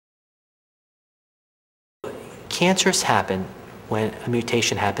cancers happen when a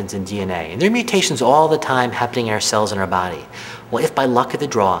mutation happens in DNA. And there are mutations all the time happening in our cells in our body. Well, if by luck of the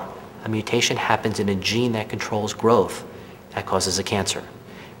draw, a mutation happens in a gene that controls growth, that causes a cancer.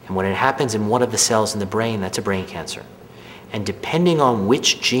 And when it happens in one of the cells in the brain, that's a brain cancer. And depending on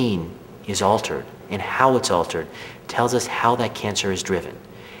which gene is altered and how it's altered, tells us how that cancer is driven.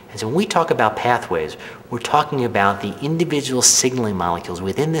 And so when we talk about pathways, we're talking about the individual signaling molecules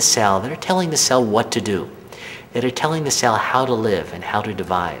within the cell that are telling the cell what to do, that are telling the cell how to live and how to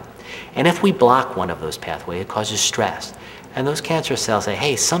divide. And if we block one of those pathways, it causes stress. And those cancer cells say,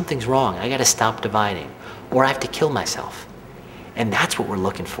 hey, something's wrong, I gotta stop dividing, or I have to kill myself. And that's what we're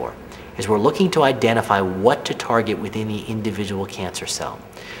looking for, is we're looking to identify what to target within the individual cancer cell.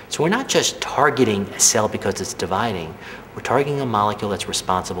 So we're not just targeting a cell because it's dividing, we're targeting a molecule that's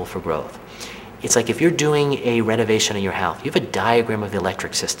responsible for growth. It's like if you're doing a renovation in your house, you have a diagram of the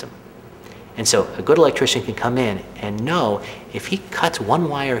electric system. And so a good electrician can come in and know if he cuts one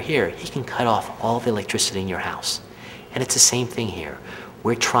wire here, he can cut off all the electricity in your house. And it's the same thing here.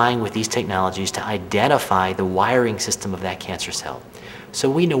 We're trying with these technologies to identify the wiring system of that cancer cell. So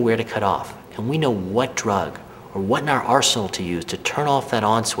we know where to cut off, and we know what drug or what in our arsenal to use to turn off that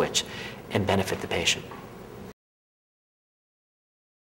on switch and benefit the patient.